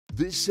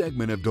This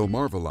segment of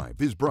Delmarva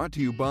Life is brought to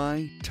you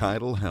by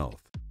TidalHealth.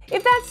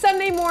 If that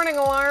Sunday morning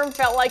alarm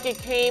felt like it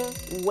came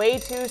way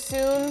too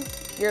soon,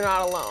 you're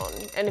not alone.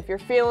 And if you're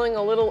feeling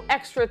a little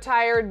extra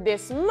tired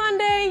this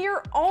Monday,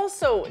 you're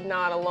also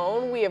not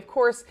alone. We, of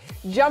course,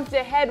 jumped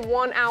ahead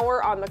 1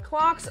 hour on the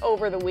clocks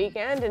over the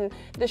weekend, and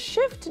the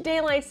shift to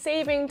daylight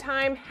saving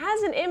time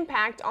has an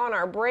impact on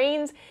our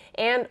brains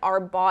and our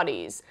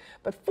bodies.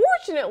 But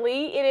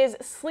fortunately, it is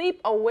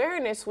Sleep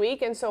Awareness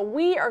Week, and so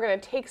we are going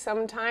to take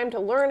some time to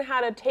learn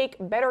how to take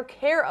better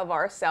care of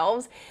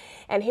ourselves.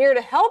 And here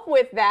to help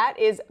with that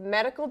is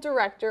Medical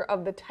Director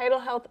of the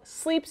TidalHealth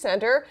Sleep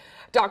Center,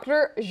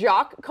 Dr.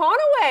 Jacques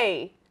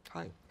Conaway.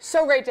 Hi.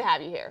 So great to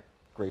have you here.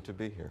 Great to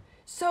be here.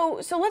 So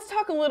let's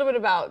talk a little bit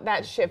about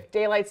that shift,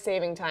 daylight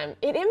saving time.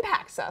 It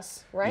impacts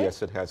us, right?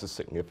 Yes, it has a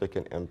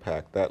significant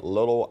impact. That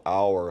little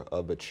hour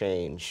of a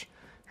change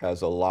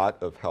has a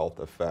lot of health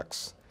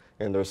effects.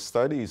 And there's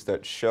studies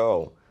that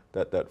show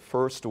that that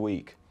first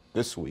week,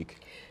 this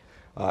week,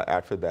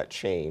 after that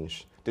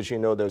change, did you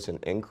know there's an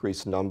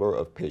increased number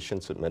of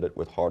patients admitted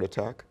with heart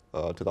attack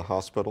to the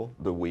hospital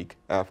the week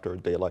after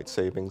daylight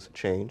savings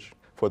change?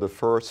 For the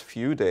first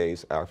few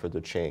days after the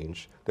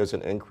change, there's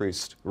an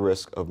increased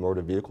risk of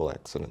motor vehicle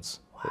accidents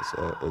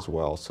as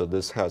well. So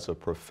this has a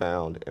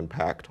profound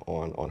impact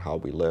on how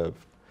we live.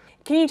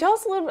 Can you tell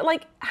us a little bit,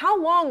 like,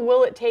 how long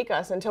will it take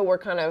us until we're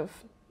kind of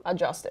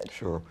adjusted?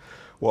 Sure.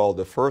 Well,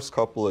 the first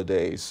couple of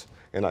days,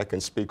 and I can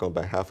speak on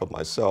behalf of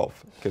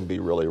myself, can be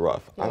really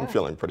rough. Yeah. I'm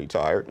feeling pretty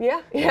tired.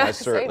 Yeah, And yeah, I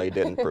certainly same.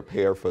 didn't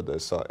prepare for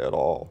this at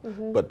all.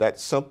 But that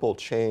simple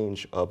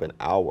change of an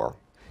hour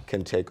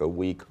can take a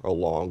week or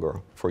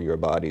longer for your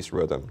body's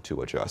rhythm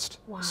to adjust.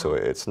 Wow. So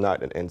it's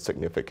not an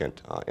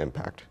insignificant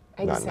impact.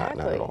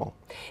 Exactly. Not at all.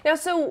 Now,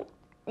 so,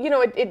 you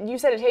know, you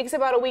said it takes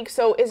about a week.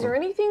 So is there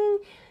anything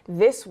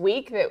this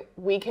week that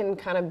we can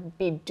kind of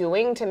be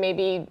doing to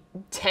maybe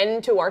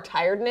tend to our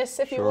tiredness,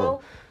 if you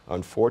will?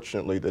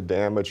 Unfortunately, the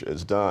damage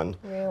is done.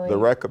 Really? The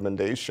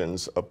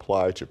recommendations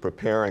apply to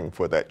preparing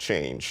for that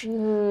change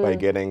by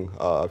getting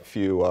a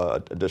few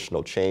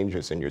additional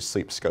changes in your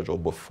sleep schedule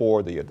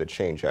before the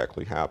change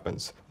actually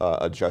happens.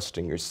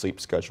 Adjusting your sleep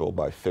schedule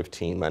by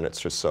 15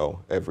 minutes or so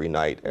every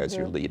night as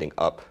you're leading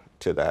up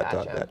to that,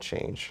 that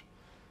change.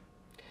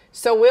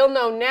 So we'll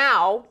know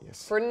now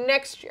for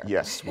next year.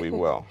 Yes, we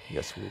will.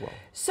 Yes, we will.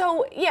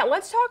 So, yeah,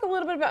 let's talk a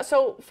little bit about,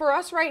 so for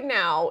us right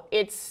now,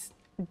 it's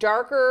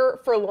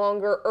darker for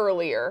longer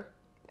earlier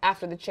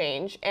after the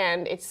change,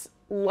 and it's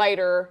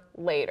lighter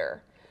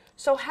later.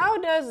 So how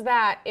does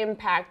that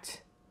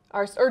impact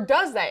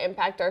does that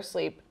impact our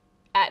sleep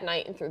at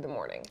night and through the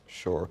morning?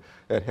 Sure.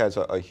 It has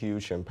a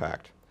huge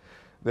impact.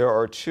 There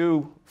are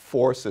two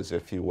forces,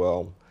 if you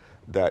will,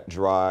 that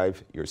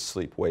drive your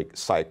sleep-wake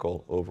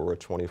cycle over a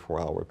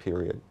 24-hour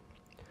period.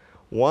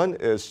 One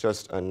is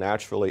just a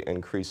naturally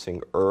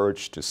increasing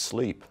urge to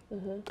sleep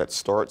that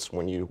starts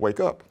when you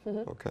wake up.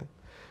 Okay.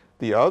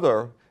 The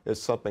other is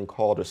something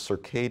called a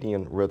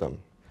circadian rhythm,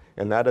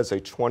 and that is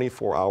a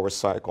 24-hour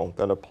cycle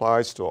that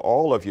applies to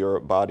all of your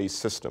body's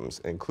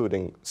systems,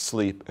 including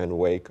sleep and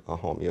wake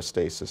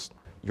homeostasis.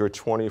 Your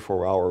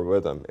 24-hour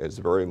rhythm is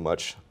very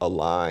much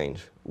aligned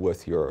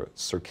with your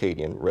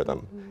circadian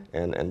rhythm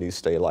and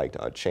these daylight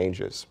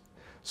changes.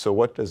 So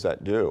what does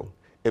that do?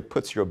 It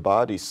puts your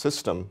body's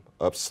system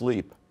of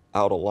sleep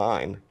out of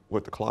line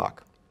with the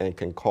clock and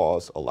can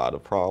cause a lot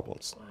of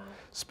problems. Wow.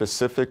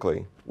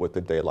 Specifically with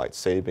the daylight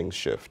savings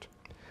shift,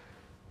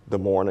 the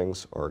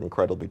mornings are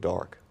incredibly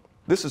dark.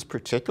 This is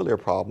particularly a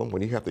problem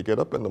when you have to get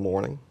up in the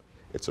morning.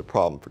 It's a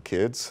problem for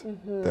kids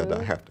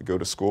that have to go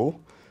to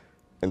school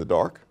in the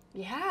dark.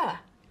 Yeah.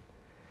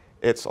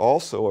 It's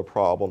also a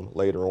problem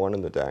later on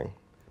in the day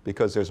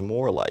because there's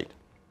more light.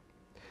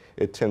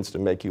 It tends to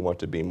make you want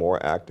to be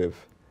more active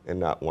and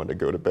not want to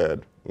go to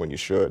bed when you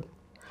should.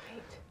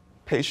 Right.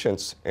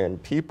 Patients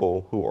and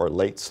people who are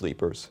late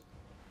sleepers,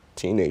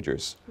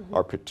 teenagers,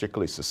 are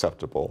particularly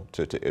susceptible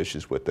to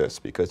issues with this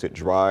because it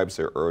drives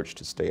their urge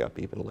to stay up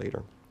even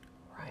later.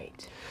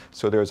 Right.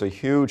 So there's a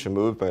huge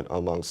movement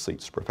among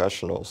sleep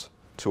professionals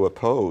to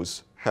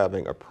oppose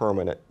having a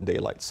permanent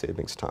daylight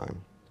savings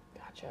time.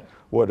 Gotcha.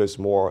 What is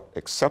more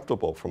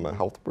acceptable from a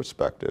health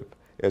perspective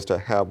is to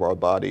have our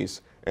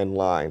bodies in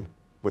line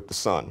with the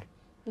sun,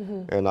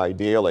 and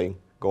ideally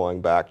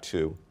going back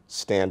to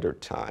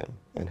standard time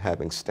and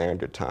having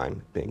standard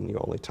time being the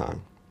only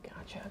time.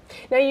 Gotcha.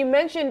 Now you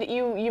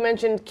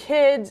mentioned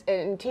kids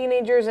and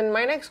teenagers, and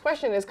my next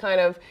question is kind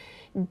of,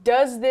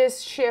 does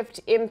this shift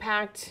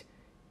impact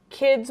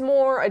kids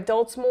more,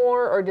 adults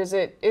more, or is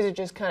it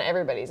just kind of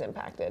everybody's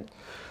impacted?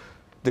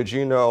 Did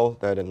you know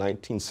that in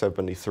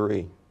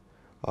 1973,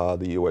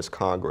 the U.S.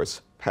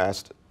 Congress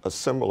passed a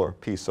similar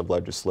piece of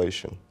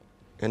legislation,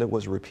 and it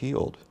was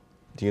repealed?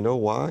 Do you know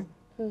why?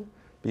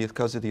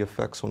 Because of the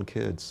effects on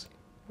kids.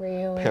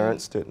 Really?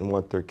 Parents didn't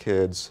want their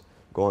kids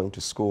going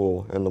to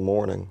school in the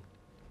morning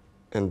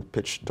in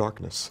pitch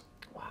darkness.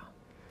 Wow.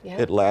 Yeah.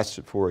 It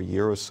lasted for a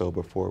year or so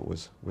before it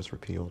was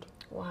repealed.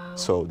 Wow.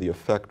 So the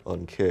effect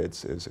on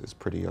kids is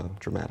pretty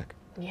dramatic.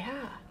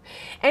 Yeah.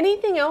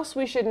 Anything else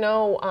we should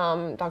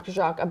know, Dr.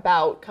 Jacques,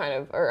 about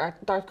or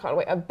Dr.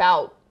 Conaway,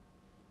 about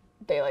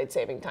daylight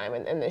saving time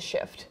and this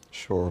shift?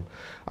 Sure.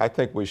 I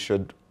think we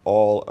should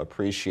all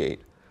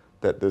appreciate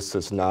that this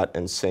is not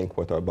in sync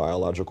with our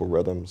biological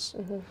rhythms.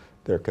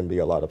 There can be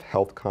a lot of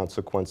health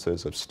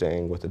consequences of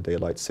staying with the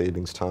daylight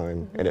savings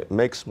time, and it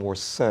makes more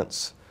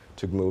sense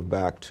to move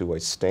back to a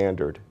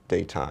standard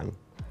daytime.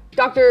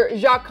 Dr.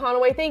 Jacques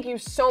Conaway, thank you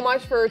so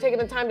much for taking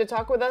the time to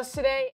talk with us today.